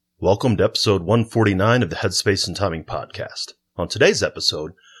Welcome to episode 149 of the Headspace and Timing podcast. On today's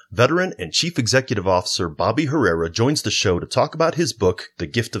episode, veteran and Chief Executive Officer Bobby Herrera joins the show to talk about his book, The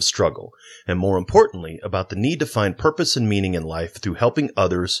Gift of Struggle, and more importantly, about the need to find purpose and meaning in life through helping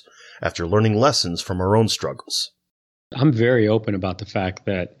others after learning lessons from our own struggles. I'm very open about the fact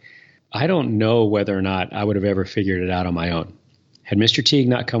that I don't know whether or not I would have ever figured it out on my own had Mr. Teague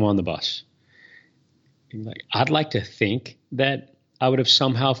not come on the bus. I'd like to think that I would have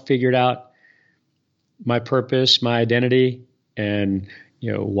somehow figured out my purpose, my identity, and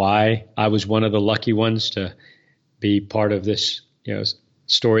why I was one of the lucky ones to be part of this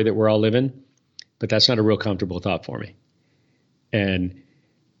story that we're all living. But that's not a real comfortable thought for me. And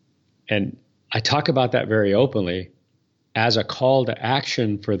I talk about that very openly as a call to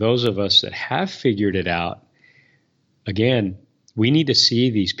action for those of us that have figured it out. Again, we need to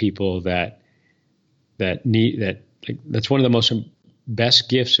see these people that's one of the most best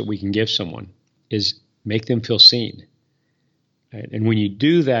gifts that we can give someone is make them feel seen. Right? And when you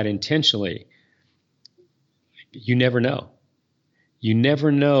do that intentionally, you never know. You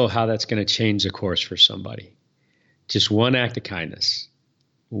never know how that's going to change the course for somebody. Just one act of kindness,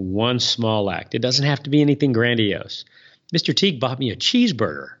 one small act. It doesn't have to be anything grandiose. Mr. Teague bought me a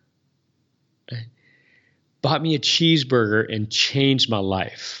cheeseburger. Right? Bought me a cheeseburger and changed my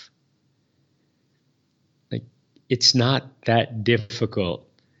life. It's not that difficult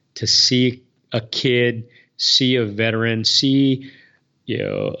to see a kid, see a veteran, see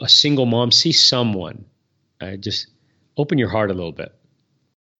a single mom, see someone. Just open your heart a little bit.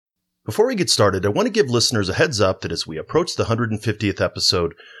 Before we get started, I want to give listeners a heads up that as we approach the 150th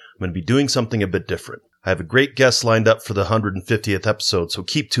episode, I'm going to be doing something a bit different. I have a great guest lined up for the 150th episode, so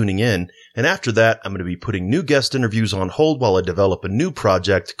keep tuning in. And after that, I'm going to be putting new guest interviews on hold while I develop a new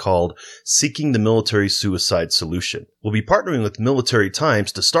project called Seeking the Military Suicide Solution. We'll be partnering with Military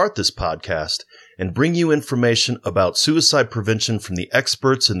Times to start this podcast and bring you information about suicide prevention from the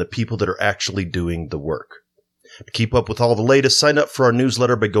experts and the people that are actually doing the work. To keep up with all the latest, sign up for our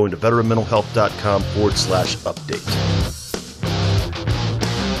newsletter by going to veteranmentalhealth.com/update.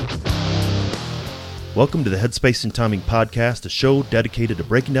 Welcome to the Headspace and Timing podcast, a show dedicated to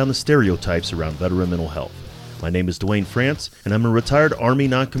breaking down the stereotypes around veteran mental health. My name is Dwayne France, and I'm a retired Army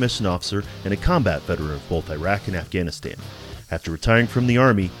non-commissioned officer and a combat veteran of both Iraq and Afghanistan. After retiring from the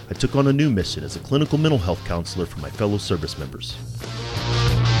Army, I took on a new mission as a clinical mental health counselor for my fellow service members.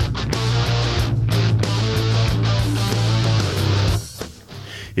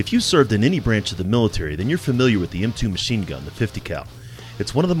 If you served in any branch of the military, then you're familiar with the M2 machine gun, the 50 cal.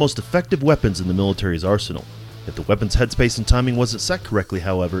 It's one of the most effective weapons in the military's arsenal. If the weapon's headspace and timing wasn't set correctly,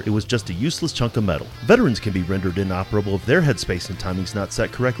 however, it was just a useless chunk of metal. Veterans can be rendered inoperable if their headspace and timing's not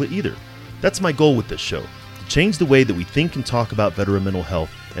set correctly either. That's my goal with this show, to change the way that we think and talk about veteran mental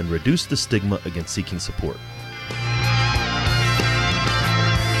health and reduce the stigma against seeking support.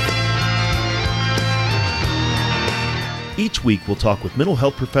 Each week, we'll talk with mental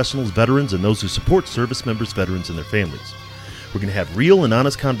health professionals, veterans, and those who support service members, veterans, and their families. We're going to have real and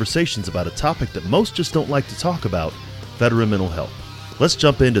honest conversations about a topic that most just don't like to talk about, veteran mental health. Let's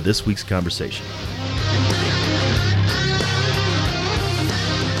jump into this week's conversation.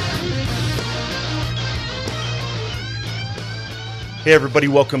 Hey everybody,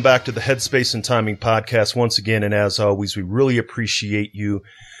 welcome back to the Headspace and Timing podcast once again, and as always, we really appreciate you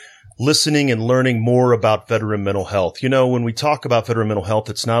listening and learning more about veteran mental health. When we talk about veteran mental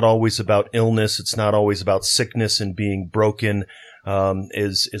health, it's not always about illness. It's not always about sickness and being broken.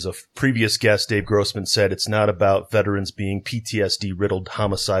 As a previous guest, Dave Grossman, said, it's not about veterans being PTSD-riddled,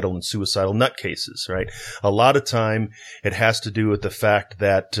 homicidal, and suicidal nutcases, right? A lot of time, it has to do with the fact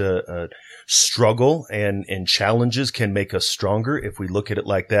that struggle and challenges can make us stronger if we look at it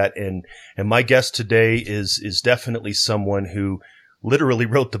like that. And my guest today is definitely someone who literally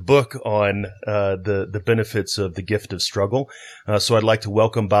wrote the book on the benefits of the gift of struggle. So I'd like to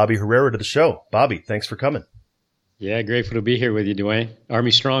welcome Bobby Herrera to the show. Bobby, thanks for coming. Yeah, grateful to be here with you, Dwayne. Army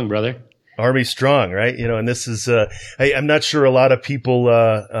strong, brother. Army strong, right? And this is, I'm not sure a lot of people,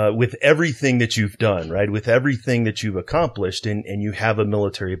 with everything that you've done, right? With everything that you've accomplished and you have a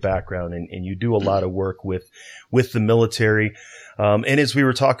military background and you do a lot of work with the military. And as we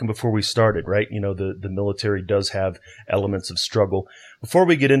were talking before we started, right? The military does have elements of struggle. Before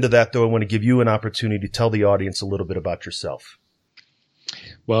we get into that, though, I want to give you an opportunity to tell the audience a little bit about yourself.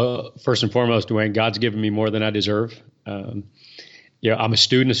 Well, first and foremost, Dwayne, God's given me more than I deserve. I'm a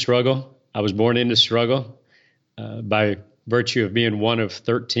student of struggle. I was born into struggle by virtue of being one of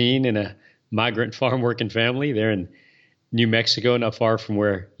 13 in a migrant farm working family there in New Mexico, not far from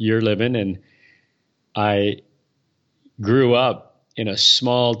where you're living. And I grew up in a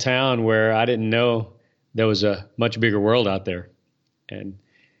small town where I didn't know there was a much bigger world out there. And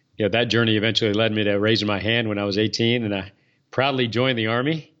that journey eventually led me to raising my hand when I was 18, and I proudly joined the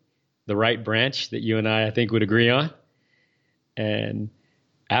Army, the right branch that you and I think would agree on. And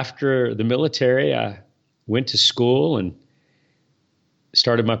after the military, I went to school and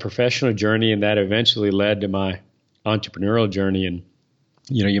started my professional journey, and that eventually led to my entrepreneurial journey. And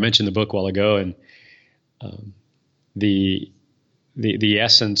you mentioned the book a while ago, and the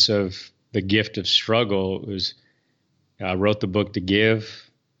essence of the gift of struggle was, I wrote the book to give.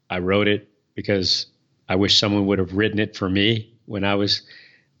 I wrote it because I wish someone would have written it for me when I was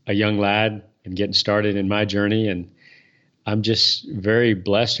a young lad and getting started in my journey. And I'm just very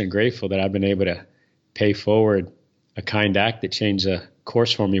blessed and grateful that I've been able to pay forward a kind act that changed the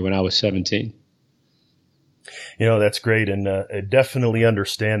course for me when I was 17. That's great. And I definitely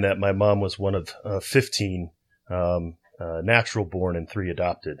understand that. My mom was one of 15 natural born and 3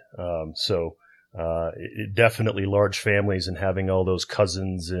 adopted. So definitely large families, and having all those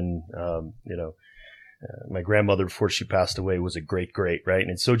cousins and, my grandmother before she passed away was a great, right?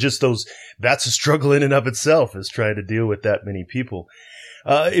 And so just that's a struggle in and of itself, is trying to deal with that many people.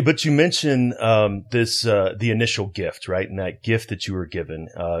 But you mentioned the initial gift, right? And that gift that you were given.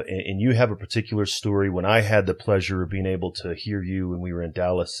 And you have a particular story. When I had the pleasure of being able to hear you when we were in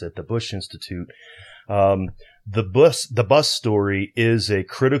Dallas at the Bush Institute, the bus story is a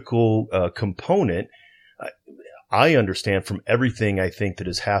critical component. I understand from everything I think that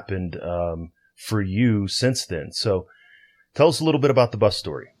has happened for you since then. So tell us a little bit about the bus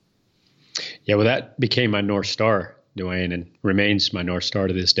story. Yeah, well, that became my North Star, Dwayne, and remains my North Star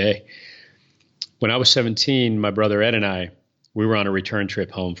to this day. When I was 17, my brother Ed and I, we were on a return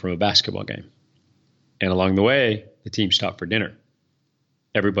trip home from a basketball game. And along the way, the team stopped for dinner.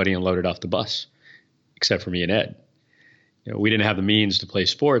 Everybody unloaded off the bus, except for me and Ed. We didn't have the means to play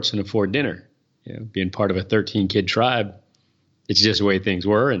sports and afford dinner. Being part of a 13-kid tribe, it's just the way things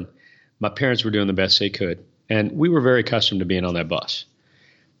were. And my parents were doing the best they could. And we were very accustomed to being on that bus.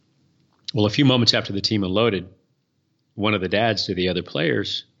 Well, a few moments after the team unloaded, one of the dads to the other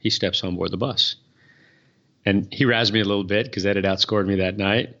players, he steps on board the bus. And he razzed me a little bit because Ed had outscored me that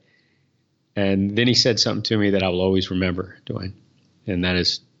night. And then he said something to me that I will always remember, Dwayne. And that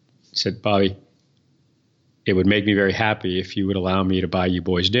is, he said, "Bobby, it would make me very happy if you would allow me to buy you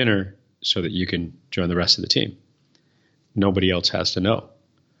boys dinner so that you can join the rest of the team. Nobody else has to know.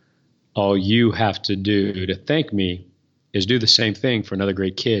 All you have to do to thank me is do the same thing for another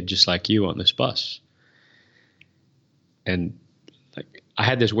great kid just like you on this bus." And I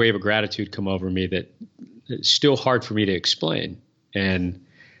had this wave of gratitude come over me that it's still hard for me to explain. And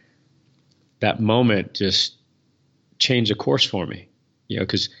that moment just changed the course for me,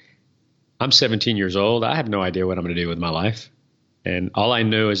 because I'm 17 years old. I have no idea what I'm going to do with my life. And all I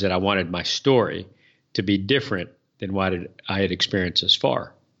knew is that I wanted my story to be different than what I had experienced thus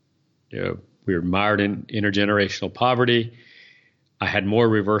far. We were mired in intergenerational poverty. I had more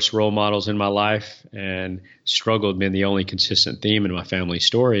reverse role models in my life, and struggle had been the only consistent theme in my family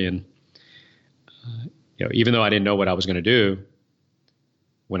story. And, even though I didn't know what I was going to do,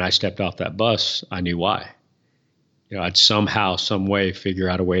 when I stepped off that bus, I knew why. I'd somehow, some way figure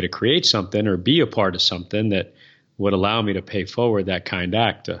out a way to create something or be a part of something that would allow me to pay forward that kind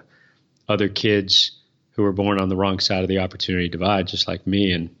act to other kids who were born on the wrong side of the opportunity divide, just like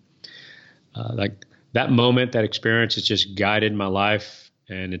me. And that moment, that experience has just guided my life,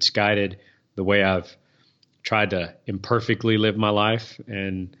 and it's guided the way I've tried to imperfectly live my life.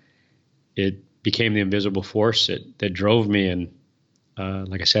 And it became the invisible force that drove me. And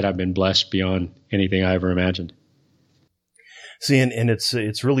like I said, I've been blessed beyond anything I ever imagined. See, and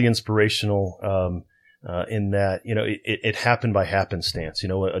it's really inspirational in that, it happened by happenstance.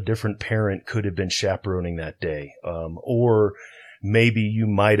 A different parent could have been chaperoning that day, or maybe you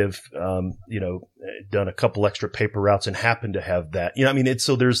might have, done a couple extra paper routes and happened to have that.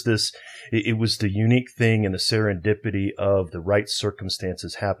 So there's this, it was the unique thing and the serendipity of the right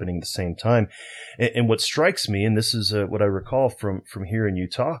circumstances happening at the same time. And what strikes me, and this is what I recall from hearing you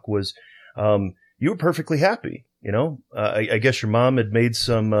talk, was you were perfectly happy. I guess your mom had made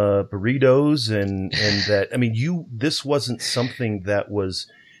some burritos and that, this wasn't something that was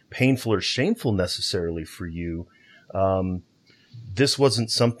painful or shameful necessarily for you. This wasn't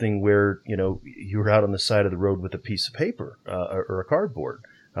something where, you were out on the side of the road with a piece of paper or a cardboard.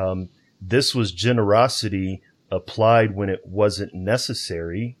 This was generosity applied when it wasn't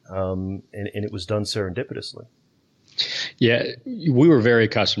necessary, and it was done serendipitously. Yeah, we were very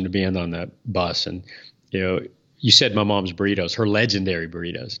accustomed to being on that bus. And, you said my mom's burritos, her legendary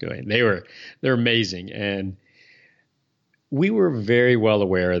burritos, Dwayne. They're amazing. And we were very well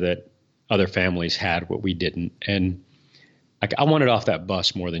aware that other families had what we didn't. And I wanted off that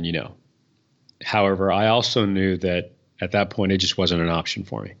bus more than you know. However, I also knew that at that point, it just wasn't an option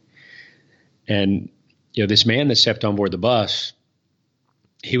for me. And, this man that stepped on board the bus,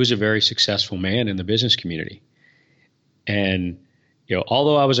 he was a very successful man in the business community. And,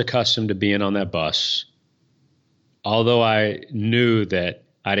 although I was accustomed to being on that bus, although I knew that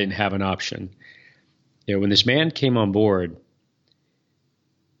I didn't have an option, when this man came on board,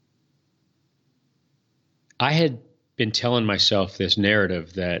 I had been telling myself this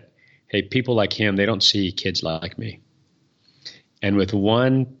narrative that, hey, people like him, they don't see kids like me. And with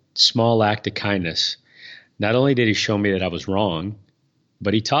one small act of kindness, not only did he show me that I was wrong,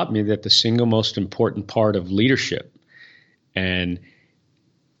 but he taught me that the single most important part of leadership and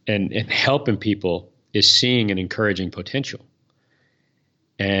helping people is seeing and encouraging potential.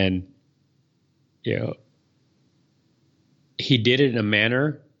 And, he did it in a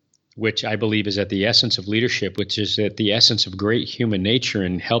manner which I believe is at the essence of leadership, which is at the essence of great human nature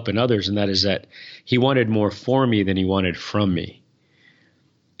and helping others. And that is that he wanted more for me than he wanted from me.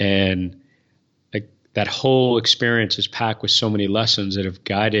 And that whole experience is packed with so many lessons that have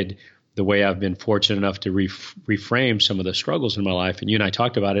guided the way I've been fortunate enough to reframe some of the struggles in my life. And you and I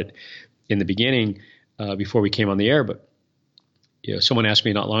talked about it in the beginning before we came on the air. But someone asked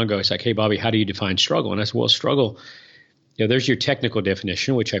me not long ago, it's like, hey, Bobby, how do you define struggle? And I said, well, struggle, there's your technical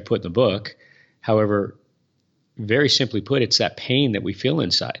definition, which I put in the book. However, very simply put, it's that pain that we feel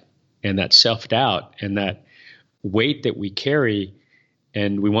inside and that self-doubt and that weight that we carry.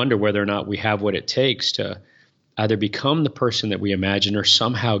 And we wonder whether or not we have what it takes to either become the person that we imagine or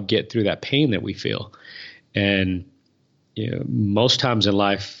somehow get through that pain that we feel. And most times in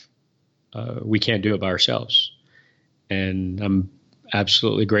life, we can't do it by ourselves. And I'm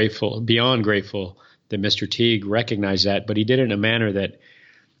absolutely grateful, beyond grateful, that Mr. Teague recognized that, but he did it in a manner that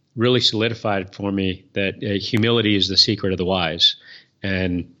really solidified for me that humility is the secret of the wise.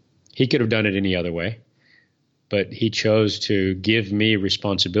 And he could have done it any other way, but he chose to give me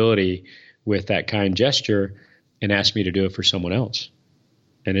responsibility with that kind gesture and asked me to do it for someone else.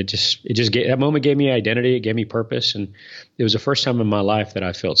 And that moment gave me identity. It gave me purpose. And it was the first time in my life that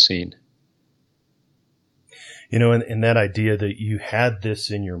I felt seen. And that idea that you had this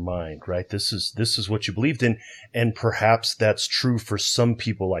in your mind, right? This is what you believed in. And perhaps that's true for some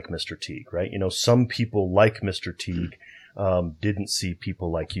people like Mr. Teague, right? Some people like Mr. Teague, didn't see people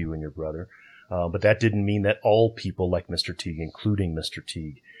like you and your brother. But that didn't mean that all people like Mr. Teague, including Mr.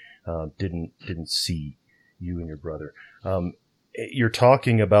 Teague, didn't see you and your brother. You're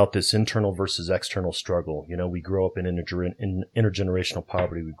talking about this internal versus external struggle. We grow up in intergenerational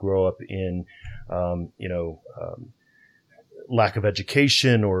poverty. We grow up in, lack of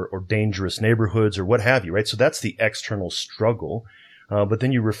education or dangerous neighborhoods or what have you, right? So that's the external struggle. But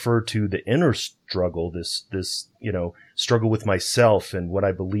then you refer to the inner struggle, this struggle with myself and what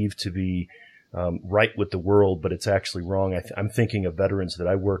I believe to be right with the world, but it's actually wrong. I'm thinking of veterans that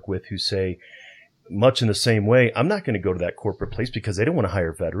I work with who say, much in the same way, I'm not going to go to that corporate place because they don't want to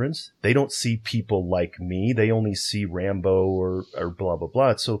hire veterans. They don't see people like me. They only see Rambo or blah, blah,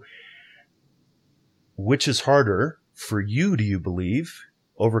 blah. So which is harder for you, do you believe,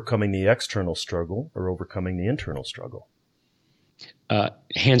 overcoming the external struggle or overcoming the internal struggle?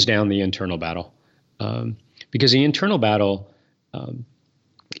 Hands down, the internal battle. Because the internal battle,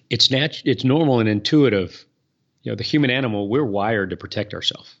 it's normal and intuitive. The human animal, we're wired to protect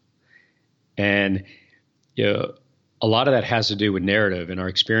ourselves. And a lot of that has to do with narrative and our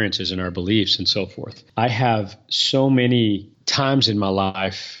experiences and our beliefs and so forth. I have so many times in my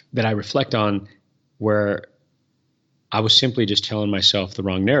life that I reflect on where I was simply just telling myself the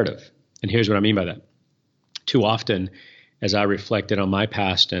wrong narrative. And here's what I mean by that. Too often, as I reflected on my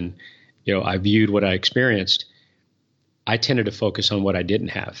past and I viewed what I experienced, I tended to focus on what I didn't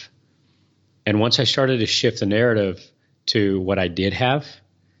have. And once I started to shift the narrative to what I did have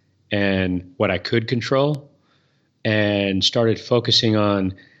and what I could control, and started focusing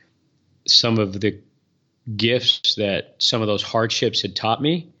on some of the gifts that some of those hardships had taught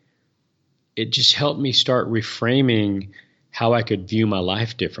me, it just helped me start reframing how I could view my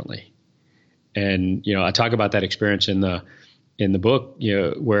life differently. And, I talk about that experience in the book,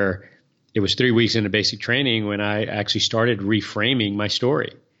 where it was 3 weeks into basic training when I actually started reframing my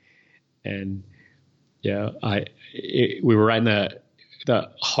story. And, we were right in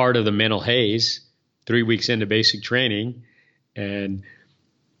the heart of the mental haze, 3 weeks into basic training, and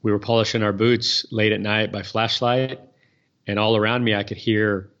we were polishing our boots late at night by flashlight, and all around me I could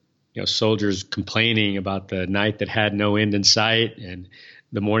hear, soldiers complaining about the night that had no end in sight and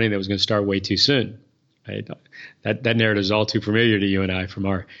the morning that was going to start way too soon. Right? That narrative is all too familiar to you and I from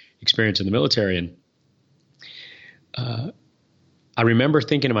our experience in the military. And I remember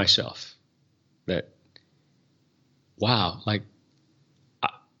thinking to myself that, wow, like I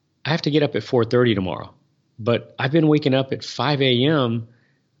have to get up at 4:30 tomorrow, but I've been waking up at 5 a.m.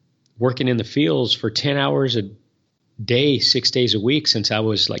 working in the fields for 10 hours a day, 6 days a week since I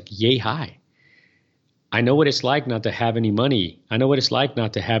was like yay high. I know what it's like not to have any money. I know what it's like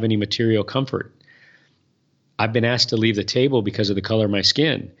not to have any material comfort. I've been asked to leave the table because of the color of my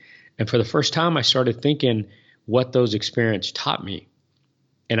skin. And for the first time, I started thinking what those experiences taught me.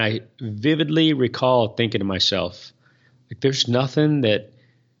 And I vividly recall thinking to myself, like, there's nothing that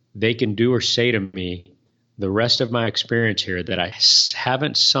they can do or say to me the rest of my experience here that I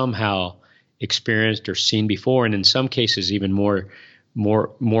haven't somehow experienced or seen before, and in some cases even more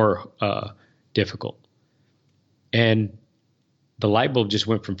difficult. And the light bulb just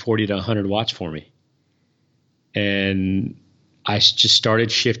went from 40 to 100 watts for me. And I just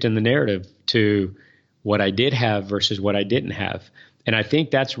started shifting the narrative to what I did have versus what I didn't have. And I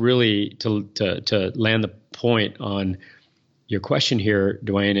think that's really to land the point on your question here,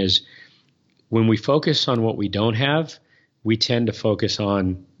 Dwayne, is when we focus on what we don't have, we tend to focus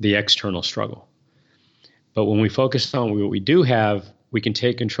on the external struggle. But when we focus on what we do have, we can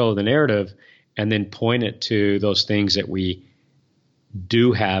take control of the narrative and then point it to those things that we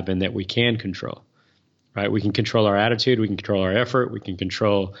do have and that we can control, right? We can control our attitude. We can control our effort. We can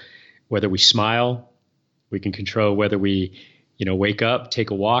control whether we smile. We can control whether we, wake up, take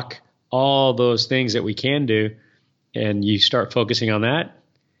a walk, all those things that we can do. And you start focusing on that,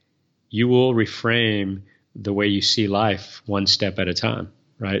 you will reframe the way you see life one step at a time,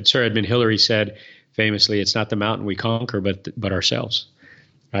 right? Sir Edmund Hillary said famously, it's not the mountain we conquer, but ourselves,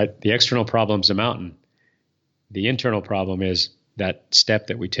 right? The external problem's the mountain. The internal problem is that step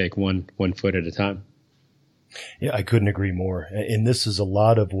that we take one foot at a time. Yeah, I couldn't agree more. And this is a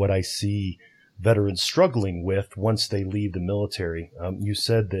lot of what I see veterans struggling with once they leave the military. You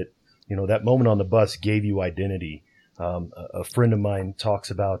said that, that moment on the bus gave you identity. A friend of mine talks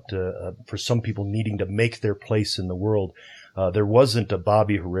about for some people needing to make their place in the world. There wasn't a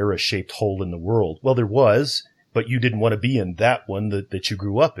Bobby Herrera-shaped hole in the world. Well, there was, but you didn't want to be in that one that you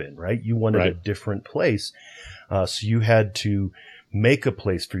grew up in, right? You wanted a different place. So you had to make a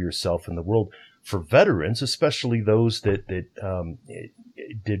place for yourself in the world. For veterans, especially those that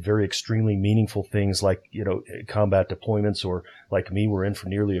did very extremely meaningful things like, combat deployments, or like me, were in for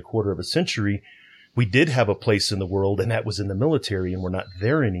nearly a quarter of a century, we did have a place in the world, and that was in the military, and we're not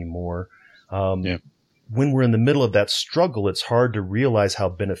there anymore. When we're in the middle of that struggle, it's hard to realize how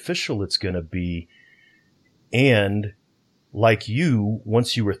beneficial it's going to be. And like you,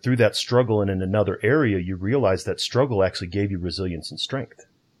 once you were through that struggle and in another area, you realize that struggle actually gave you resilience and strength.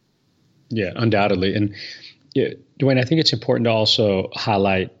 Yeah, undoubtedly. And Dwayne, I think it's important to also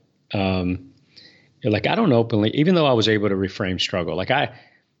highlight, like, I don't openly, even though I was able to reframe struggle, like I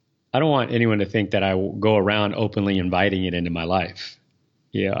don't want anyone to think that I will go around openly inviting it into my life.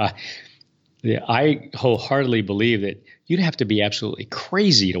 I wholeheartedly believe that you'd have to be absolutely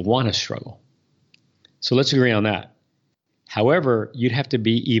crazy to want to struggle. So let's agree on that. However, you'd have to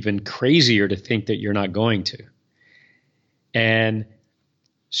be even crazier to think that you're not going to. And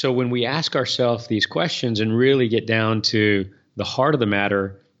so when we ask ourselves these questions and really get down to the heart of the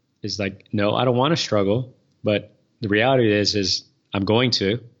matter, is like, no, I don't want to struggle, but the reality is I'm going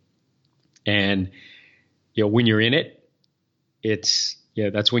to. And, when you're in it, it's,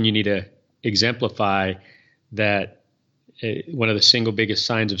 that's when you need to exemplify that one of the single biggest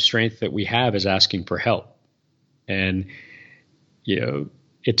signs of strength that we have is asking for help. And,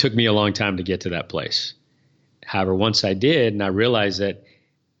 it took me a long time to get to that place. However, once I did, and I realized that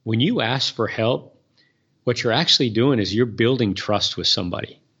when you ask for help, what you're actually doing is you're building trust with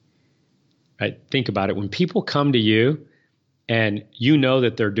somebody, right? Think about it. When people come to you and you know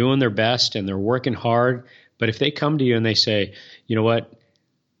that they're doing their best and they're working hard, but if they come to you and they say, you know what,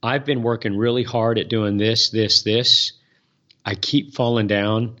 I've been working really hard at doing this, I keep falling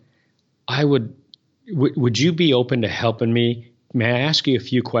down. Would you be open to helping me? May I ask you a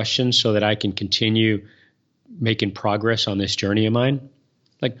few questions so that I can continue making progress on this journey of mine?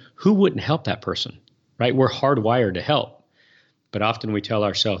 Like, who wouldn't help that person, right? We're hardwired to help. But often we tell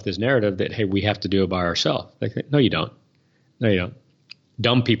ourselves this narrative that, hey, we have to do it by ourselves. Like, no, you don't. No, you don't.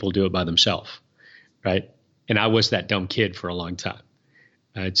 Dumb people do it by themselves, right? And I was that dumb kid for a long time.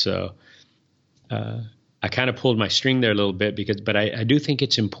 Right? So I kind of pulled my string there a little bit but I do think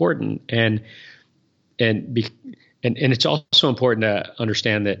it's important. And it's also important to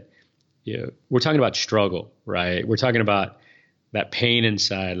understand that, we're talking about struggle, right? We're talking about that pain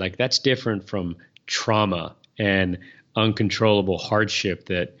inside. Like, that's different from trauma and uncontrollable hardship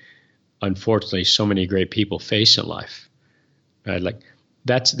that unfortunately so many great people face in life. Right? Like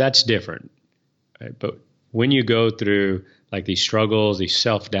that's different. Right? But when you go through like these struggles, these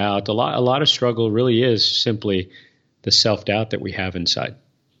self-doubt, a lot of struggle really is simply the self-doubt that we have inside.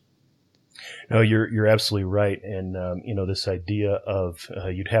 No, you're absolutely right. And, this idea of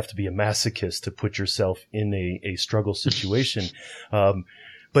you'd have to be a masochist to put yourself in a struggle situation.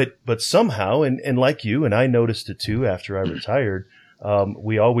 But somehow, and like you, and I noticed it too after I retired,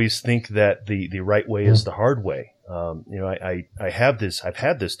 we always think that the right way is the hard way. I've had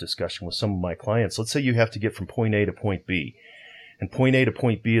this discussion with some of my clients. Let's say you have to get from point A to point B, and point A to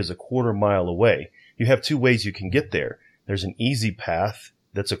point B is a quarter mile away. You have two ways you can get there. There's an easy path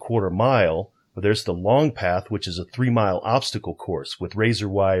that's a quarter mile, or there's the long path, which is a 3-mile obstacle course with razor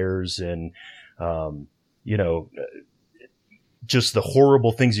wires and, just the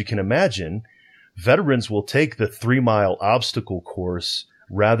horrible things you can imagine. Veterans will take the 3-mile obstacle course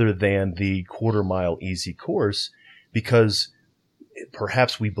rather than the quarter-mile easy course because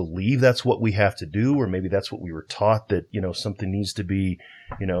perhaps we believe that's what we have to do, or maybe that's what we were taught, that, something needs to be,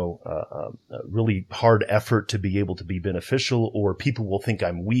 a really hard effort to be able to be beneficial, or people will think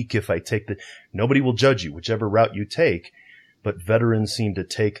I'm weak if I take nobody will judge you, whichever route you take. But veterans seem to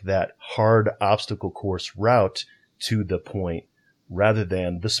take that hard obstacle course route to the point rather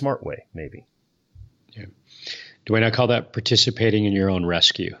than the smart way, maybe. Yeah. Dwayne, I call that participating in your own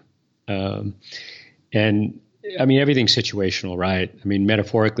rescue. And I mean, everything's situational, right? I mean,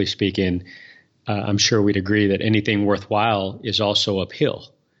 metaphorically speaking, I'm sure we'd agree that anything worthwhile is also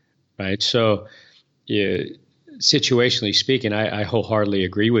uphill, right? So situationally speaking, I wholeheartedly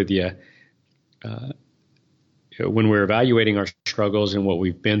agree with you. When we're evaluating our struggles and what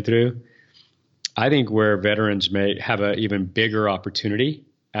we've been through, I think where veterans may have an even bigger opportunity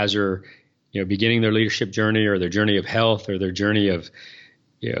as they're beginning their leadership journey, or their journey of health, or their journey of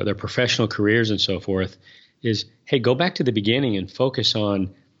their professional careers and so forth, is, hey, go back to the beginning and focus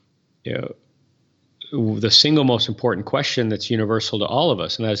on the single most important question that's universal to all of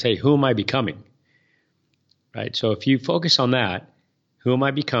us, and that is, hey, who am I becoming? Right? So if you focus on that, who am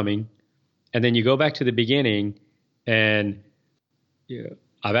I becoming? And then you go back to the beginning, and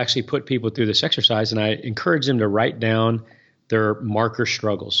I've actually put people through this exercise, and I encourage them to write down their marker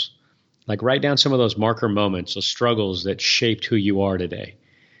struggles. Like, write down some of those marker moments, those struggles that shaped who you are today.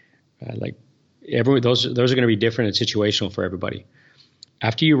 Those are going to be different and situational for everybody.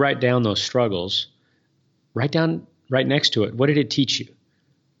 After you write down those struggles, write down right next to it, what did it teach you?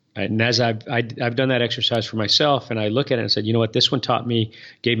 Right? And as I've done that exercise for myself, and I look at it and said, you know what, this one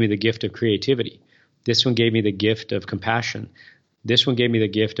gave me the gift of creativity. This one gave me the gift of compassion. This one gave me the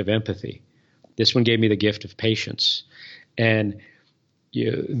gift of empathy. This one gave me the gift of patience. And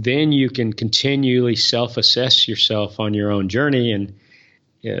then you can continually self-assess yourself on your own journey, and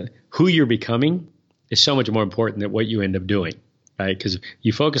who you're becoming is so much more important than what you end up doing, right? Because if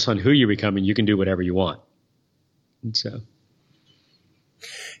you focus on who you're becoming, you can do whatever you want. And so,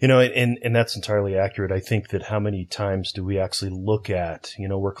 and that's entirely accurate. I think that how many times do we actually look at,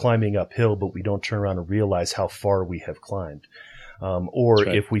 we're climbing uphill, but we don't turn around and realize how far we have climbed. Or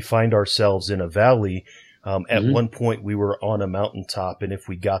right. If we find ourselves in a valley, at one point we were on a mountaintop, and if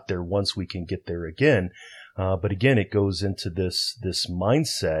we got there once, we can get there again. But again, it goes into this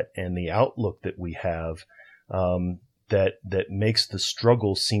mindset and the outlook that we have, that makes the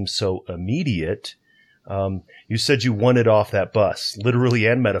struggle seem so immediate. You said you wanted off that bus, literally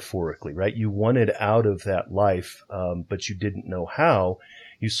and metaphorically, right? You wanted out of that life, but you didn't know how.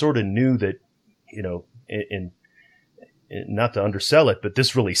 You sort of knew that, and not to undersell it, but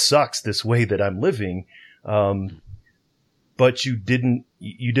this really sucks, this way that I'm living. But you didn't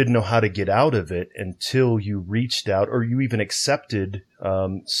know how to get out of it until you reached out, or you even accepted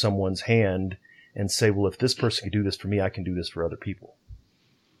someone's hand and say, well, if this person can do this for me, I can do this for other people.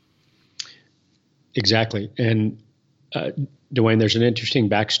 Exactly. And Dwayne, there's an interesting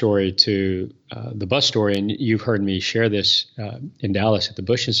backstory to the bus story, and you've heard me share this in Dallas at the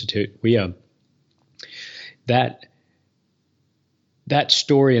Bush Institute. We that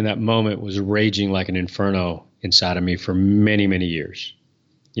story in that moment was raging like an inferno inside of me for many, many years.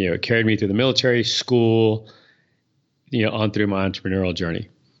 It carried me through the military, school, on through my entrepreneurial journey.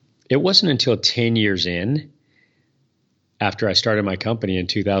 It wasn't until 10 years in, after I started my company in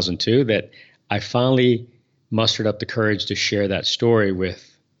 2002, that I finally mustered up the courage to share that story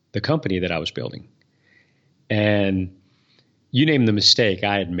with the company that I was building. And you named the mistake,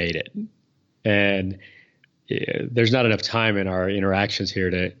 I had made it. And there's not enough time in our interactions here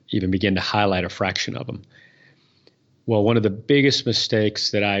to even begin to highlight a fraction of them. Well, one of the biggest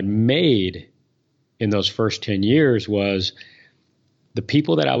mistakes that I made in those first 10 years was the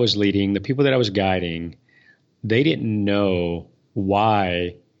people that I was leading, the people that I was guiding, they didn't know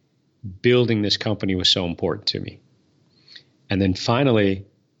why building this company was so important to me. And then finally,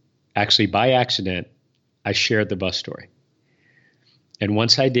 actually by accident, I shared the bus story. And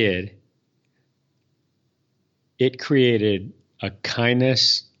once I did, it created a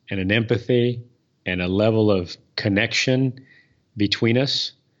kindness and an empathy and a level of connection between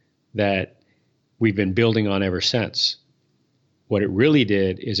us that we've been building on ever since. What it really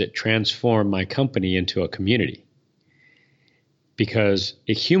did is it transformed my company into a community because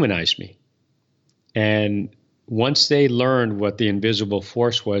it humanized me. And once they learned what the invisible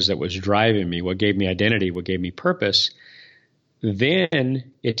force was that was driving me, what gave me identity, what gave me purpose,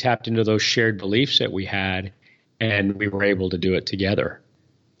 then it tapped into those shared beliefs that we had, and we were able to do it together.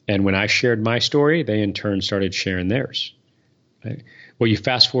 And when I shared my story, they in turn started sharing theirs. Right? Well, you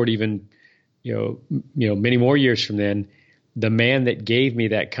fast forward even, many more years from then, the man that gave me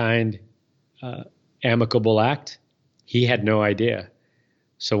that kind, amicable act, he had no idea.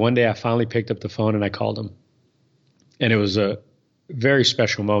 So one day I finally picked up the phone and I called him. And it was a very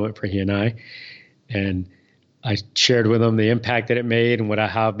special moment for he and I. And I shared with him the impact that it made and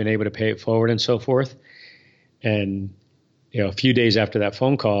how I've been able to pay it forward and so forth. And, a few days after that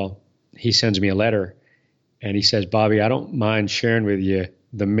phone call, he sends me a letter and he says, Bobby, I don't mind sharing with you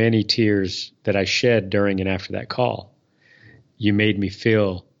the many tears that I shed during and after that call. You made me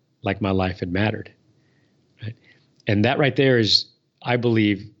feel like my life had mattered. Right? And that right there is, I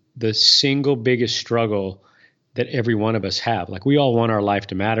believe, the single biggest struggle that every one of us have. Like, we all want our life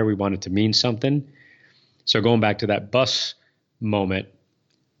to matter. We want it to mean something. So going back to that bus moment,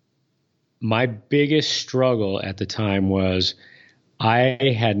 my biggest struggle at the time was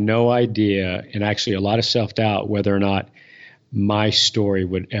I had no idea, and actually a lot of self-doubt, whether or not my story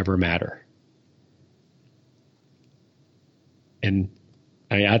would ever matter. And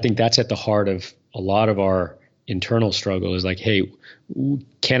I think that's at the heart of a lot of our internal struggle is like, hey,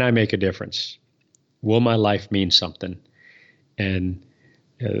 can I make a difference? Will my life mean something? And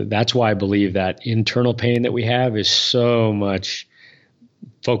that's why I believe that internal pain that we have is so much,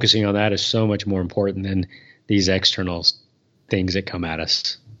 focusing on that is so much more important than these external things that come at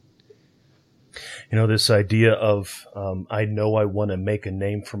us. This idea of, I know I want to make a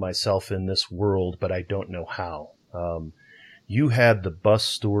name for myself in this world, but I don't know how. You had the bus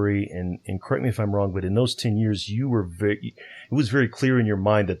story, and correct me if I'm wrong, but in those 10 years, it was very clear in your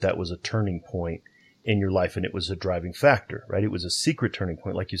mind that was a turning point in your life, and it was a driving factor, right? It was a secret turning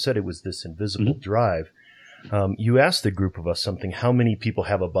point. Like you said, it was this invisible drive. You asked the group of us something, how many people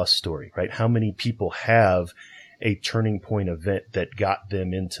have a bus story, right? How many people have a turning point event that got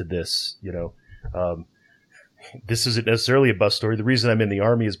them into this, this isn't necessarily a bus story. The reason I'm in the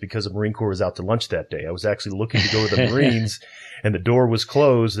Army is because the Marine Corps was out to lunch that day. I was actually looking to go to the Marines and the door was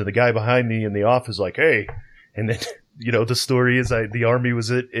closed and the guy behind me in the office was like, hey, and then, the story is the Army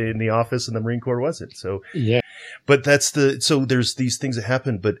was in the office and the Marine Corps wasn't. So, yeah, but so there's these things that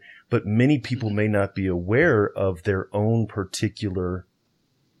happen, but many people may not be aware of their own particular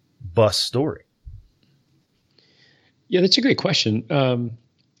bus story. Yeah, that's a great question.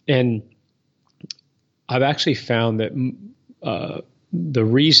 And I've actually found that the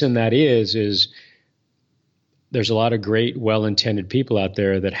reason that is there's a lot of great, well-intended people out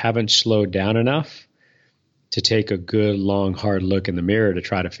there that haven't slowed down enough to take a good, long, hard look in the mirror to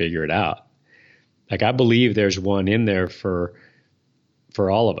try to figure it out. Like, I believe there's one in there for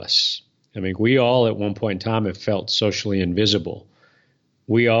all of us. I mean, we all at one point in time have felt socially invisible.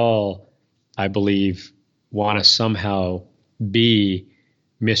 We all, I believe, want to somehow be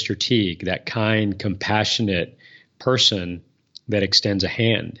Mr. Teague, that kind, compassionate person that extends a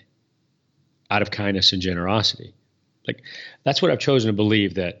hand out of kindness and generosity. Like, that's what I've chosen to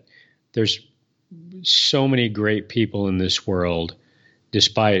believe, that there's so many great people in this world,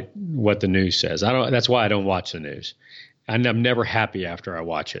 despite what the news says. That's why I don't watch the news. And I'm never happy after I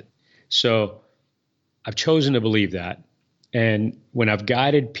watch it. So I've chosen to believe that. And when I've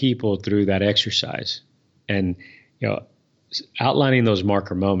guided people through that exercise and, outlining those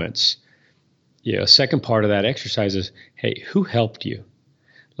marker moments, second part of that exercise is, hey, who helped you?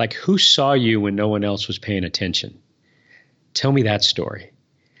 Like, who saw you when no one else was paying attention? Tell me that story.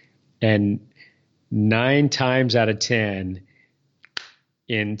 And 9 times out of 10,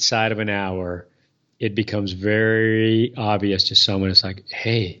 inside of an hour, it becomes very obvious to someone. It's like,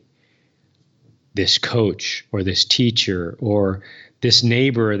 hey, this coach or this teacher or this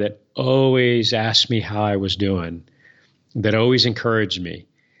neighbor that always asked me how I was doing, that always encouraged me.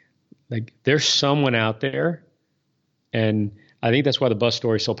 Like, there's someone out there. And I think that's why the bus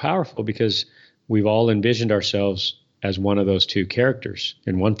story is so powerful, because we've all envisioned ourselves as one of those two characters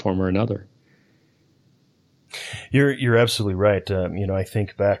in one form or another. You're absolutely right. I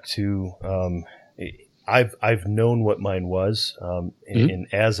think back to I've known what mine was, and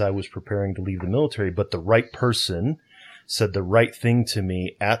as I was preparing to leave the military, but the right person said the right thing to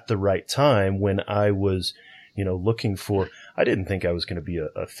me at the right time when I was, looking for. I didn't think I was going to be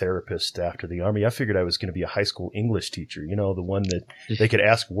a therapist after the Army. I figured I was going to be a high school English teacher, the one that they could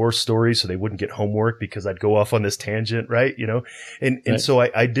ask war stories so they wouldn't get homework because I'd go off on this tangent, right? And so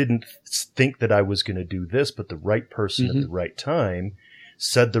I didn't think that I was going to do this, but the right person at the right time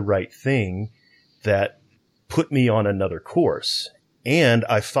said the right thing that put me on another course. And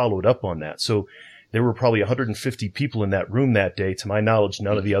I followed up on that. So there were probably 150 people in that room that day. To my knowledge,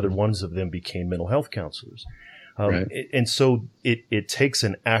 none of the other ones of them became mental health counselors. And so it takes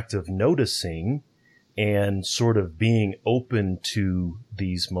an act of noticing and sort of being open to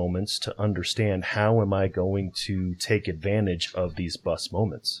these moments to understand how am I going to take advantage of these bus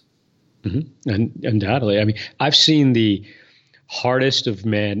moments. And undoubtedly. I mean, I've seen the hardest of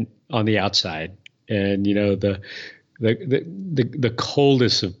men on the outside and, the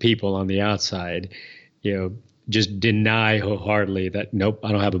coldest of people on the outside, just deny wholeheartedly that, nope,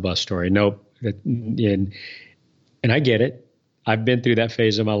 I don't have a bus story. Nope. And I get it. I've been through that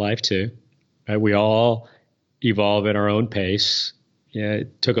phase of my life too. Right? We all evolve at our own pace.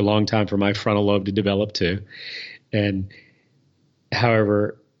 It took a long time for my frontal lobe to develop too. And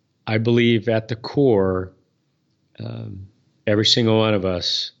however, I believe at the core, every single one of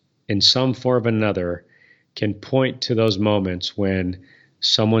us in some form or another can point to those moments when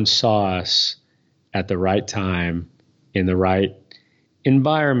someone saw us at the right time in the right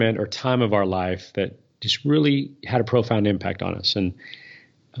environment or time of our life that just really had a profound impact on us. And,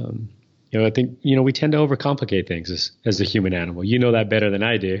 I think, we tend to overcomplicate things as a human animal. You know that better than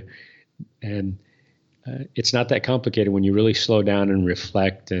I do. And it's not that complicated when you really slow down and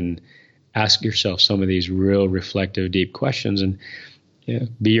reflect and ask yourself some of these real reflective, deep questions and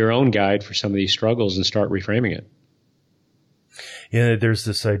be your own guide for some of these struggles and start reframing it. Yeah, there's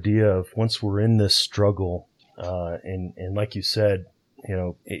this idea of once we're in this struggle, and like you said,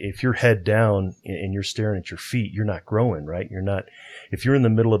 if you're head down and you're staring at your feet, you're not growing, right? If you're in the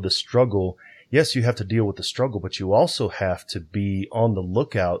middle of the struggle, yes, you have to deal with the struggle, but you also have to be on the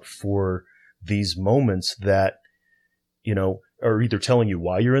lookout for these moments that, are either telling you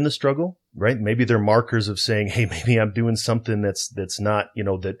why you're in the struggle, right? Maybe they're markers of saying, hey, maybe I'm doing something that's not,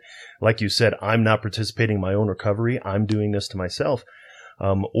 that, like you said, I'm not participating in my own recovery. I'm doing this to myself.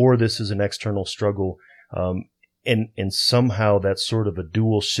 Or this is an external struggle. And somehow that's sort of a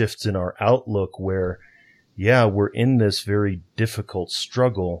dual shift in our outlook where, we're in this very difficult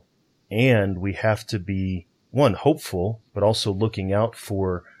struggle and we have to be, one, hopeful, but also looking out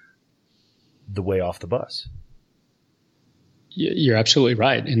for the way off the bus. You're absolutely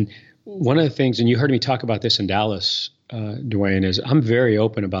right. And one of the things, and you heard me talk about this in Dallas, Dwayne, is I'm very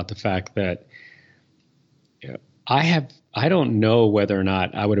open about the fact that I don't know whether or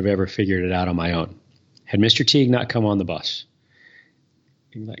not I would have ever figured it out on my own. Had Mr. Teague not come on the bus,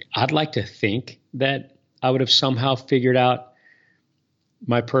 I'd like to think that I would have somehow figured out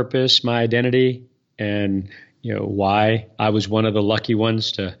my purpose, my identity, and why I was one of the lucky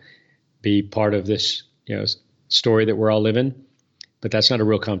ones to be part of this story that we're all living. But that's not a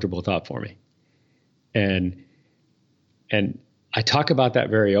real comfortable thought for me. And I talk about that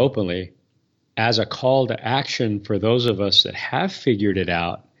very openly as a call to action for those of us that have figured it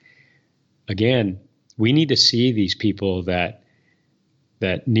out. Again, we need to see these people that's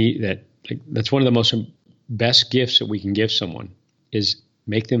one of the most best gifts that we can give someone is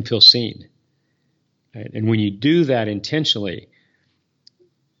make them feel seen. Right? And when you do that intentionally,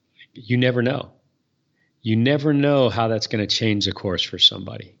 you never know. You never know how that's going to change the course for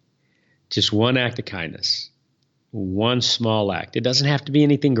somebody. Just one act of kindness, one small act. It doesn't have to be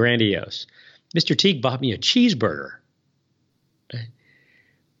anything grandiose. Mr. Teague bought me a cheeseburger.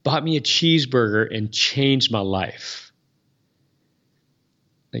 Bought me a cheeseburger and changed my life.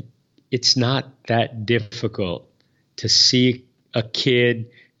 It's not that difficult to see a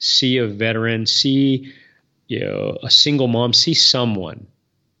kid, see a veteran, see a single mom, see someone.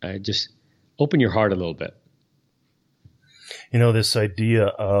 Just open your heart a little bit. This idea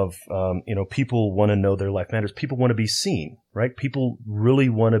of, people want to know their life matters. People want to be seen, right? People really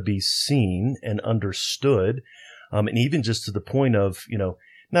want to be seen and understood. And even just to the point of,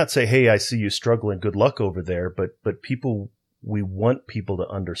 not say, hey, I see you struggling, good luck over there, but we want people to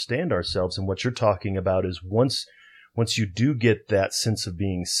understand ourselves. And what you're talking about is once you do get that sense of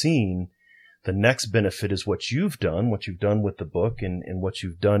being seen, the next benefit is what you've done with the book and what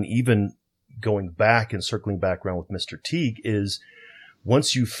you've done even going back and circling back around with Mr. Teague is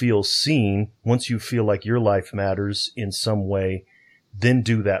once you feel seen, once you feel like your life matters in some way, then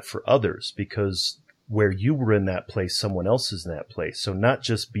do that for others, because where you were in that place, someone else is in that place. So not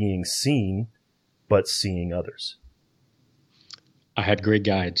just being seen, but seeing others. I had great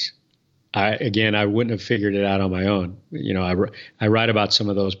guides. I wouldn't have figured it out on my own. You know, I write about some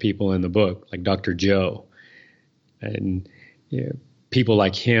of those people in the book, like Dr. Joe, and people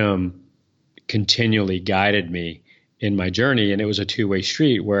like him continually guided me in my journey. And it was a two-way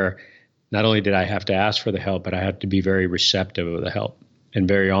street where not only did I have to ask for the help, but I had to be very receptive of the help and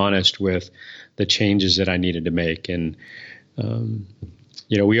very honest with the changes that I needed to make. And,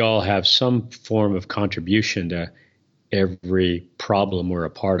 we all have some form of contribution to every problem we're a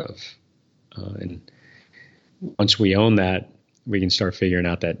part of. And once we own that, we can start figuring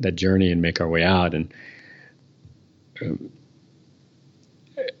out that journey and make our way out. And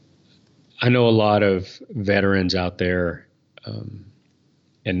I know a lot of veterans out there,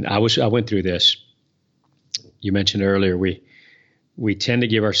 and I went through this. You mentioned earlier, we tend to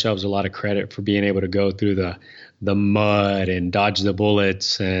give ourselves a lot of credit for being able to go through the mud and dodge the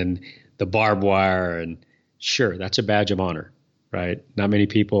bullets and the barbed wire. And sure, that's a badge of honor, right? Not many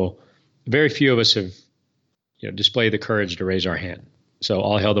people, very few of us have, displayed the courage to raise our hand. So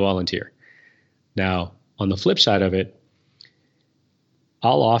all hail the volunteer. Now, on the flip side of it,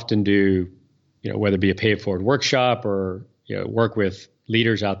 I'll often do, whether it be a pay it forward workshop or, work with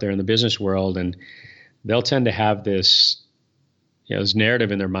leaders out there in the business world, and they'll tend to have this, this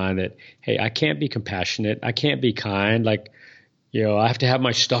narrative in their mind that, hey, I can't be compassionate. I can't be kind. Like, I have to have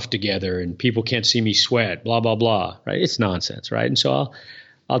my stuff together and people can't see me sweat, blah, blah, blah, right? It's nonsense, right? And so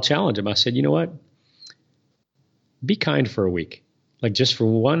I'll challenge them. I said, you know what? Be kind for a week. Like just for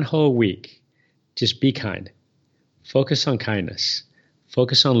one whole week, just be kind. Focus on kindness.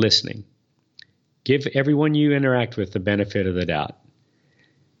 Focus on listening. Give everyone you interact with the benefit of the doubt.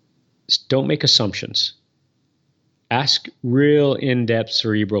 Don't make assumptions. Ask real in-depth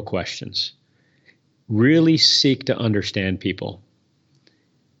cerebral questions. Really seek to understand people.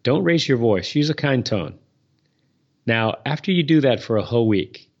 Don't raise your voice. Use a kind tone. Now, after you do that for a whole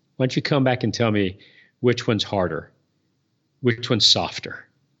week, why don't you come back and tell me which one's harder, which one's softer,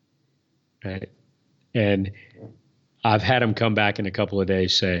 right? And I've had them come back in a couple of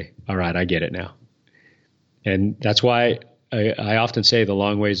days, say, all right, I get it now. And that's why I often say the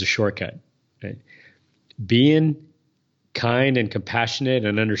long way is a shortcut. Right? Being kind and compassionate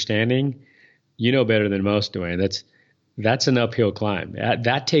and understanding, better than most, Dwayne. That's an uphill climb.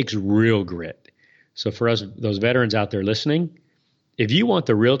 That takes real grit. So for us, those veterans out there listening, if you want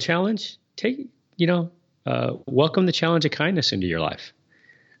the real challenge, welcome the challenge of kindness into your life.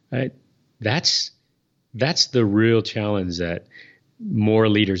 Right? That's the real challenge that more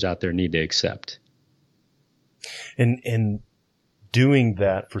leaders out there need to accept. And doing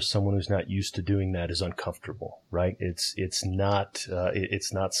that for someone who's not used to doing that is uncomfortable, right? It's not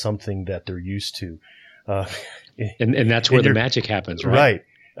something that they're used to. And that's where the magic happens, right?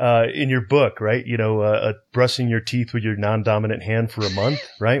 Right. In your book, right? Brushing your teeth with your non-dominant hand for a month,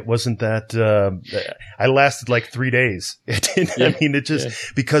 right? Wasn't that, I lasted like 3 days.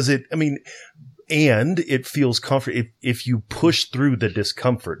 And it feels comfort if you push through the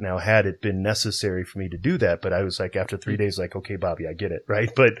discomfort. Now, had it been necessary for me to do that, but I was like, after 3 days, like, okay, Bobby, I get it, right?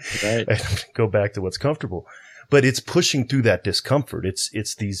 But I have to go back to what's comfortable. But it's pushing through that discomfort.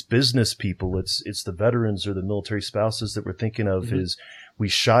 It's these business people. It's the veterans or the military spouses that we're thinking of is we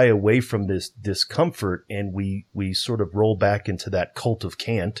shy away from this discomfort and we sort of roll back into that cult of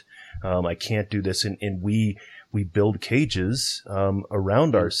can't. I can't do this. And we build cages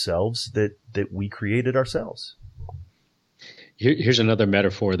around ourselves that we created ourselves. Here's another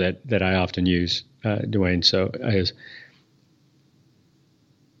metaphor that I often use, Dwayne. So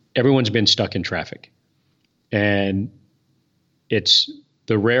everyone's been stuck in traffic, and it's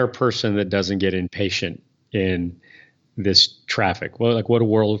the rare person that doesn't get impatient in this traffic. Well, like what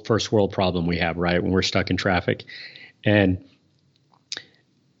a first world problem we have, right? When we're stuck in traffic. And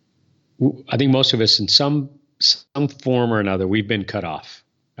I think most of us in some form or another, we've been cut off,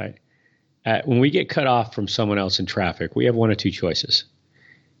 right? When we get cut off from someone else in traffic, we have one of two choices.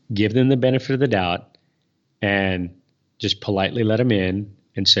 Give them the benefit of the doubt and just politely let them in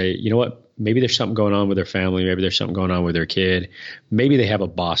and say, you know what, maybe there's something going on with their family. Maybe there's something going on with their kid. Maybe they have a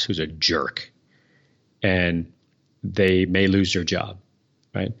boss who's a jerk and they may lose their job,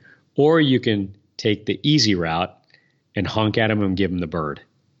 right? Or you can take the easy route and honk at them and give them the bird,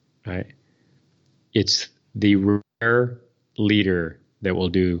 right? It's the rare leader that will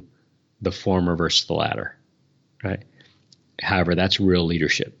do the former versus the latter, right? However, that's real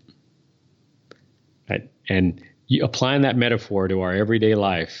leadership. right? And applying that metaphor to our everyday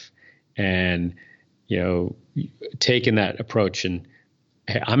life, and taking that approach. And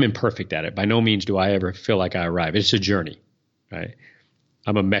hey, I'm imperfect at it. By no means do I ever feel like I arrive. It's a journey, right?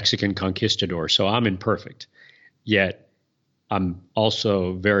 I'm a Mexican conquistador, so I'm imperfect. Yet I'm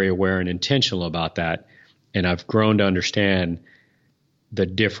also very aware and intentional about that. And I've grown to understand the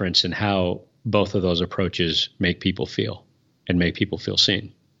difference in how both of those approaches make people feel and make people feel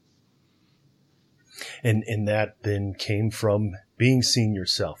seen. And that then came from being seen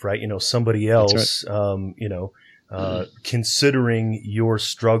yourself, right? Somebody else, right. Considering your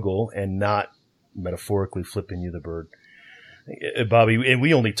struggle and not metaphorically flipping you the bird. Bobby, and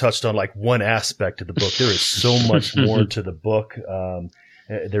we only touched on like one aspect of the book. There is so much more to the book.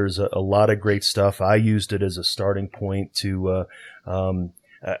 There's a lot of great stuff. I used it as a starting point to,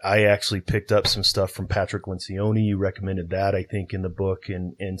 I actually picked up some stuff from Patrick Lencioni. You recommended that, I think, in the book.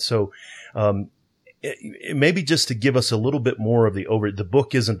 And so, maybe just to give us a little bit more of the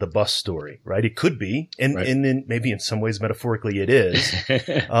book isn't the bus story, right? It could be. And then maybe in some ways, metaphorically, it is.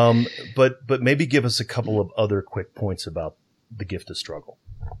 But maybe give us a couple of other quick points about the gift of struggle.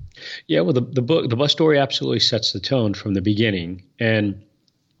 Yeah, well, the bus story absolutely sets the tone from the beginning. And,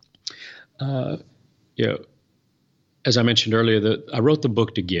 as I mentioned earlier, I wrote the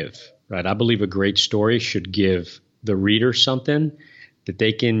book to give, right? I believe a great story should give the reader something that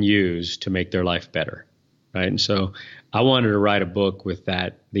they can use to make their life better, right? And so I wanted to write a book with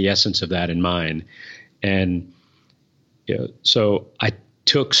the essence of that in mind. And, so I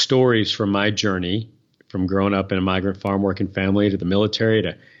took stories from my journey, from growing up in a migrant farm working family, to the military,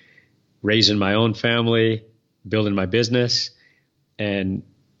 to raising my own family, building my business. And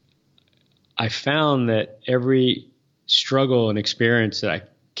I found that every struggle and experience that I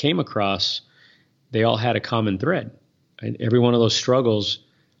came across, they all had a common thread. And every one of those struggles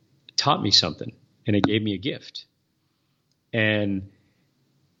taught me something, and it gave me a gift. And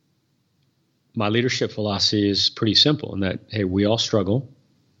my leadership philosophy is pretty simple in that, hey, we all struggle.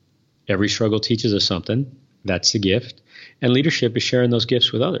 Every struggle teaches us something. That's the gift. And leadership is sharing those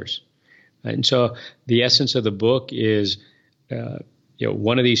gifts with others. And so the essence of the book is,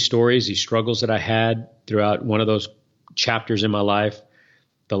 one of these stories, these struggles that I had throughout one of those chapters in my life,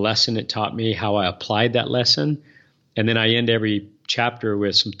 the lesson it taught me, how I applied that lesson. And then I end every chapter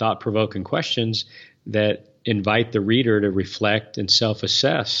with some thought-provoking questions that invite the reader to reflect and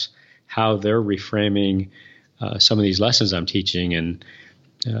self-assess how they're reframing some of these lessons I'm teaching. And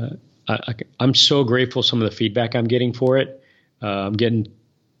I'm so grateful some of the feedback I'm getting for it. I'm getting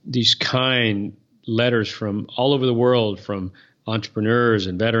these kind letters from all over the world, from entrepreneurs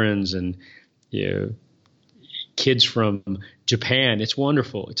and veterans and kids from Japan. It's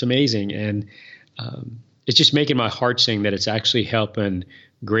wonderful. It's amazing. And it's just making my heart sing that it's actually helping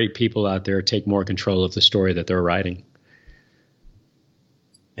great people out there take more control of the story that they're writing.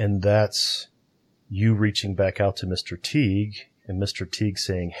 And that's you reaching back out to Mr. Teague and Mr. Teague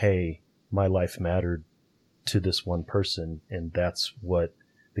saying, hey, my life mattered to this one person. And that's what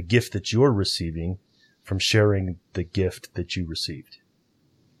the gift that you're receiving from sharing the gift that you received.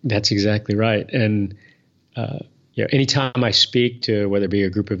 That's exactly right. And, anytime I speak to, whether it be a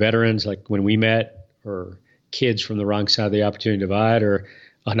group of veterans, like when we met, or kids from the wrong side of the opportunity divide, or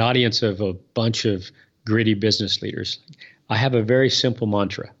an audience of a bunch of gritty business leaders, I have a very simple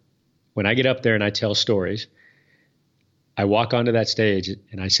mantra. When I get up there and I tell stories, I walk onto that stage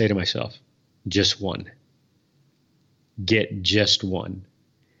and I say to myself, just one. Get just one.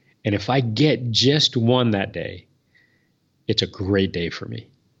 And if I get just one that day, it's a great day for me.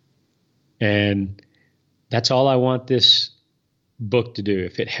 And that's all I want this book to do.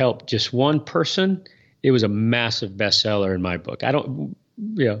 If it helped just one person, it was a massive bestseller in my book.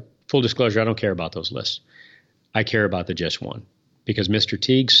 Full disclosure, I don't care about those lists. I care about the just one, because Mr.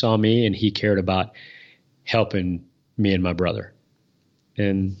 Teague saw me and he cared about helping me and my brother.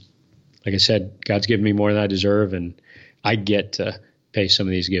 And like I said, God's given me more than I deserve, and I get to pay some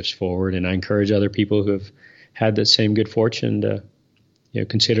of these gifts forward. And I encourage other people who have had that same good fortune to,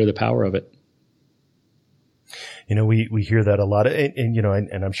 consider the power of it. We hear that a lot,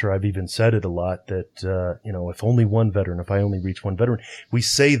 and I'm sure I've even said it a lot that, if only one veteran, if I only reach one veteran, we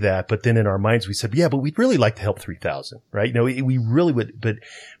say that, but then in our minds we said, yeah, but we'd really like to help 3,000, right? We really would,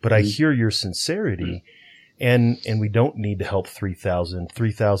 but I hear your sincerity, and we don't need to help 3,000.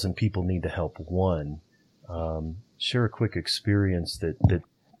 3,000 people need to help one. Share a quick experience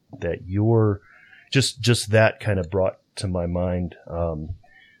that you're just that kind of brought to my mind.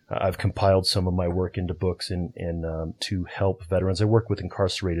 I've compiled some of my work into books and to help veterans. I work with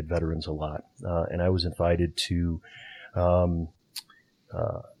incarcerated veterans a lot, and I was invited to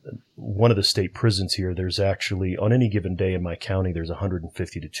one of the state prisons here, there's actually, on any given day in my county, there's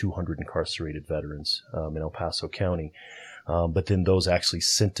 150 to 200 incarcerated veterans in El Paso County. But then those actually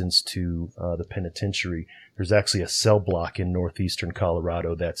sentenced to the penitentiary. There's actually a cell block in northeastern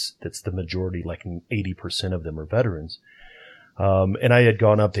Colorado that's the majority, like 80% of them are veterans. And I had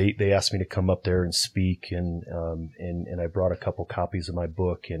gone up, they asked me to come up there and speak, and I brought a couple copies of my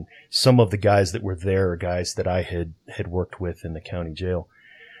book, and some of the guys that were there are guys that I had worked with in the county jail.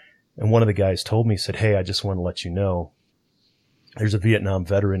 And one of the guys told me, said, "Hey, I just want to let you know, there's a Vietnam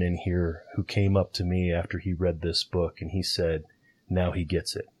veteran in here who came up to me after he read this book, and he said, now he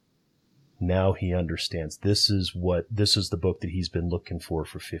gets it. Now he understands. This is the book that he's been looking for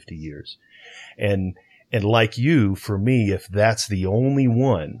 50 years. And like you, for me, if that's the only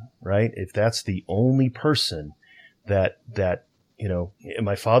one, right? If that's the only person that, you know,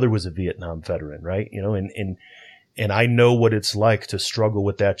 my father was a Vietnam veteran, right? You know, and I know what it's like to struggle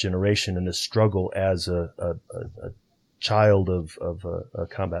with that generation and to struggle as a child of a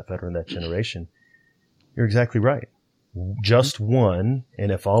combat veteran that generation. You're exactly right. Just one,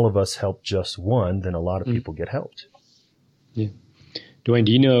 and if all of us help just one, then a lot of people get helped. Yeah. Dwayne,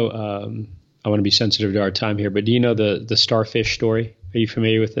 do you know, I want to be sensitive to our time here, but do you know the starfish story? Are you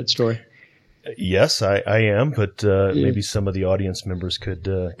familiar with that story? Yes, I am, but maybe some of the audience members could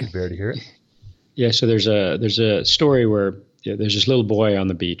bear to hear it. Yeah, so there's a story where there's this little boy on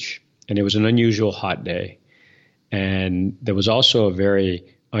the beach, and it was an unusual hot day. And there was also a very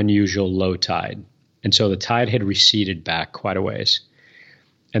unusual low tide. And so the tide had receded back quite a ways.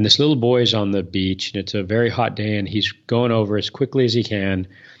 And this little boy is on the beach, and it's a very hot day, and he's going over as quickly as he can,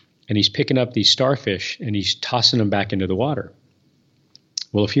 and he's picking up these starfish, and he's tossing them back into the water.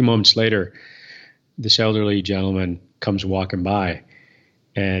 Well, a few moments later, this elderly gentleman comes walking by,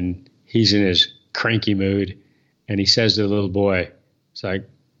 and he's in his cranky mood, and he says to the little boy, it's like,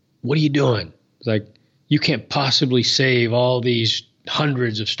 "What are you doing?" It's like, "You can't possibly save all these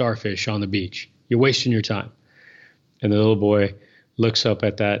hundreds of starfish on the beach. You're wasting your time." And the little boy looks up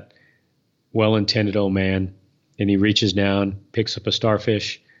at that well-intended old man, and he reaches down, picks up a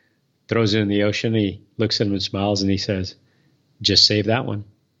starfish, throws it in the ocean. He looks at him and smiles, and he says, "Just save that one."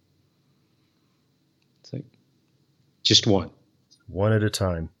 It's like, just one. One at a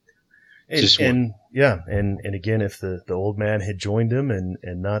time. And again, if the old man had joined him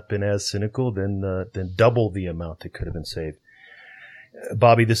and not been as cynical, then double the amount that could have been saved.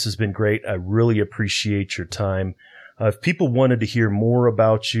 Bobby, this has been great. I really appreciate your time. If people wanted to hear more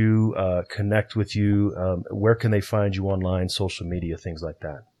about you, connect with you, where can they find you online, social media, things like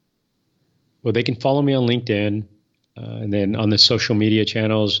that? Well, they can follow me on LinkedIn, and then on the social media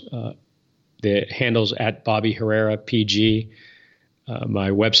channels, the handle's at Bobby Herrera PG. My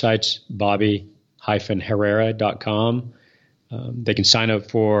website's bobby-herrera.com. They can sign up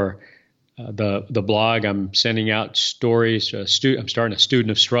for the blog. I'm sending out stories. I'm starting a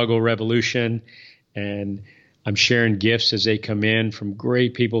Student of Struggle Revolution, and I'm sharing gifts as they come in from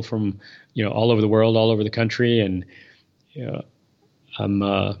great people from all over the world, all over the country. And I'm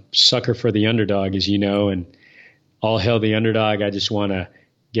a sucker for the underdog, as you know, and all hail the underdog. I just want to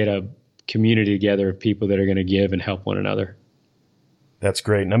get a community together of people that are going to give and help one another. That's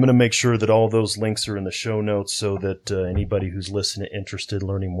great. And I'm going to make sure that all those links are in the show notes so that anybody who's listening, interested,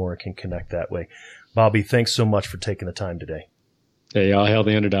 learning more, can connect that way. Bobby, thanks so much for taking the time today. Hey, all hail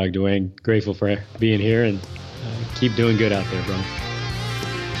the underdog, Dwayne. Grateful for being here, and keep doing good out there, bro.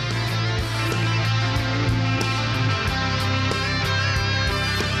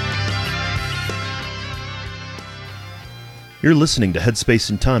 You're listening to Headspace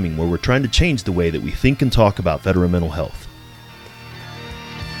and Timing, where we're trying to change the way that we think and talk about veteran mental health.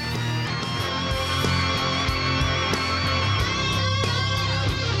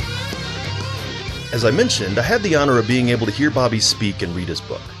 As I mentioned, I had the honor of being able to hear Bobby speak and read his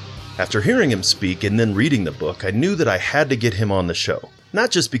book. After hearing him speak and then reading the book, I knew that I had to get him on the show. Not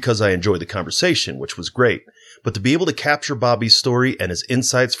just because I enjoyed the conversation, which was great, but to be able to capture Bobby's story and his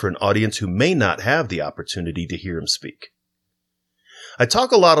insights for an audience who may not have the opportunity to hear him speak. I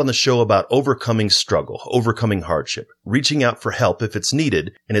talk a lot on the show about overcoming struggle, overcoming hardship, reaching out for help if it's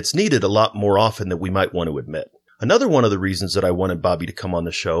needed, and it's needed a lot more often than we might want to admit. Another one of the reasons that I wanted Bobby to come on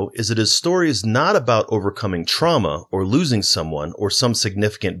the show is that his story is not about overcoming trauma or losing someone or some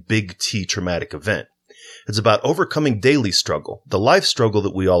significant big T traumatic event. It's about overcoming daily struggle, the life struggle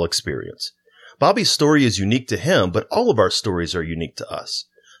that we all experience. Bobby's story is unique to him, but all of our stories are unique to us.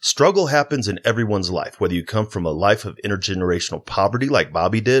 Struggle happens in everyone's life, whether you come from a life of intergenerational poverty like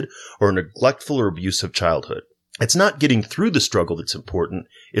Bobby did, or a neglectful or abusive childhood. It's not getting through the struggle that's important.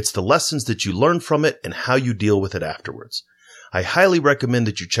 It's the lessons that you learn from it and how you deal with it afterwards. I highly recommend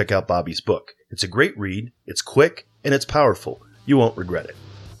that you check out Bobby's book. It's a great read, it's quick, and it's powerful. You won't regret it.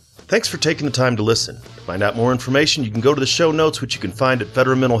 Thanks for taking the time to listen. To find out more information, you can go to the show notes, which you can find at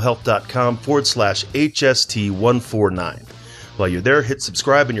veteranmentalhealth.com/HST149. While you're there, hit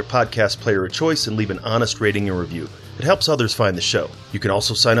subscribe in your podcast player of choice and leave an honest rating and review. It helps others find the show. You can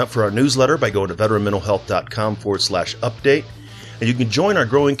also sign up for our newsletter by going to veteranmentalhealth.com/update. And you can join our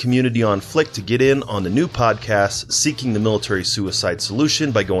growing community on Flick to get in on the new podcast, Seeking the Military Suicide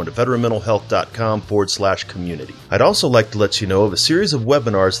Solution, by going to veteranmentalhealth.com/community. I'd also like to let you know of a series of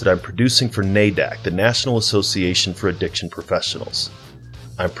webinars that I'm producing for NAADAC, the National Association for Addiction Professionals.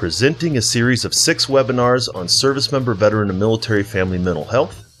 I'm presenting a series of 6 webinars on service member, veteran, and military family mental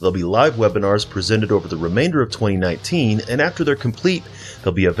health. There'll be live webinars presented over the remainder of 2019, and after they're complete,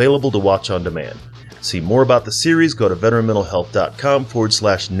 they'll be available to watch on demand. See more about the series, go to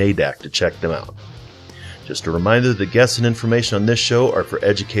veteranmentalhealth.com/NAADAC to check them out. Just a reminder that the guests and information on this show are for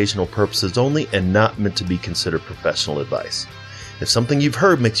educational purposes only and not meant to be considered professional advice. If something you've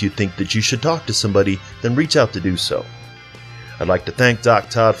heard makes you think that you should talk to somebody, then reach out to do so. I'd like to thank Doc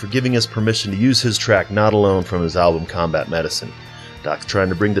Todd for giving us permission to use his track Not Alone from his album Combat Medicine. Doc's trying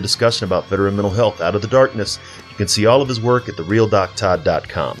to bring the discussion about veteran mental health out of the darkness. You can see all of his work at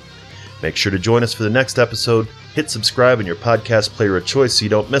therealdoctodd.com. Make sure to join us for the next episode. Hit subscribe in your podcast player of choice so you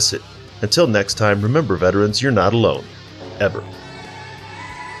don't miss it. Until next time, remember, veterans, you're not alone. Ever.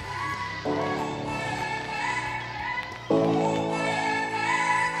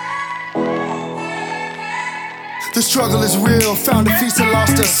 The struggle is real, found a feast and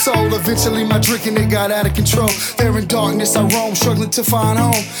lost a soul. Eventually my drinking, it got out of control. There in darkness I roam, struggling to find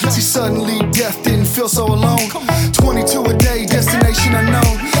home. See, suddenly death didn't feel so alone. 22 a day, destination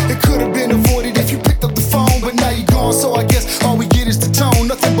unknown. It could have been avoided if you picked up the phone, but now you're gone, so I guess all we get is the tone.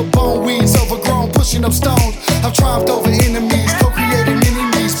 Nothing but bone weeds, overgrown, pushing up stones. I've triumphed over enemies, co-created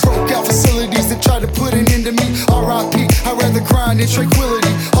enemies. Broke out facilities that tried to put an end to me. R.I.P. I'd rather grind in tranquility.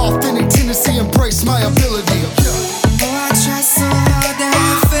 Authentic tendency, embrace my ability. I try so hard to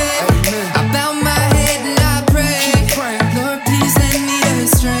have faith. I bow my head and I pray. Lord, please lend me the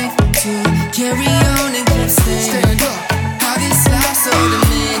strength to carry on and keep staying. How this life's so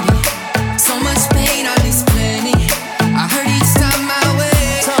demanding, so much pain on this planet. I hurt each time I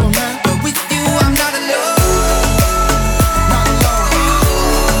wait, but with you I'm not alone.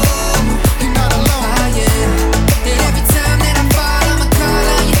 You're not alone. Ah, yeah. And every time that I fall, I'ma call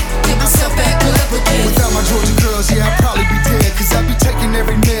on you, get myself back up again. Without my Georgia girls, yeah, I'd probably be dead. Cause I'd be taking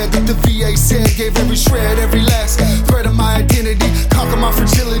every med that the VA said. Gave every shred, every last thread of my identity. Conquer my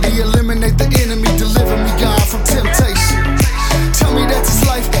fragility, eliminate the enemy. Deliver me, God, from temptation. Tell me that this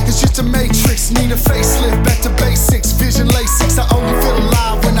life is just a matrix. Need a facelift, back to basics. Vision LASIX, I only feel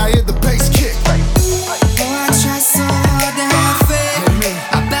alive when I hear the bass kick. Oh, I try so hard to have faith.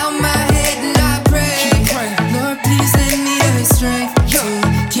 I bow my head and I pray. Lord, please lend me the strength to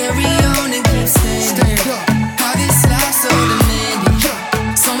carry on and keep staying. Stand up. How this life's so demanding,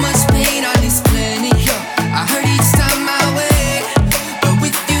 so much pain on this planet. I hurt each time I wake, but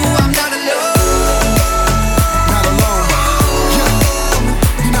with you I'm not alone. Not alone.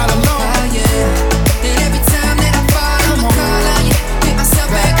 Yeah. You're not alone. Ah, yeah. And every time that I fall, I'ma call on you, pick myself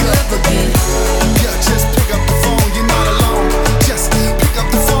back up again. Yeah, just pick up the phone, you're not alone. Just pick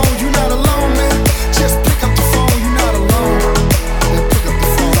up the phone, you're not alone, man. Just pick up the phone, you're not alone. Yeah, pick up the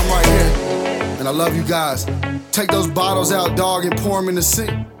phone, I'm right here. And I love you guys. Take those bottles out, dog, and pour them in the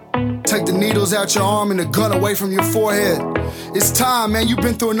sink. Take the needles out your arm and the gun away from your forehead. It's time, man, you've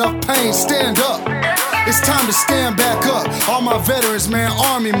been through enough pain, stand up. It's time to stand back up. All my veterans, man,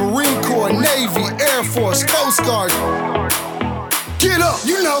 Army, Marine Corps, Navy, Air Force, Coast Guard. Get up,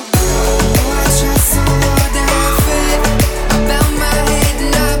 you know. Oh, I try so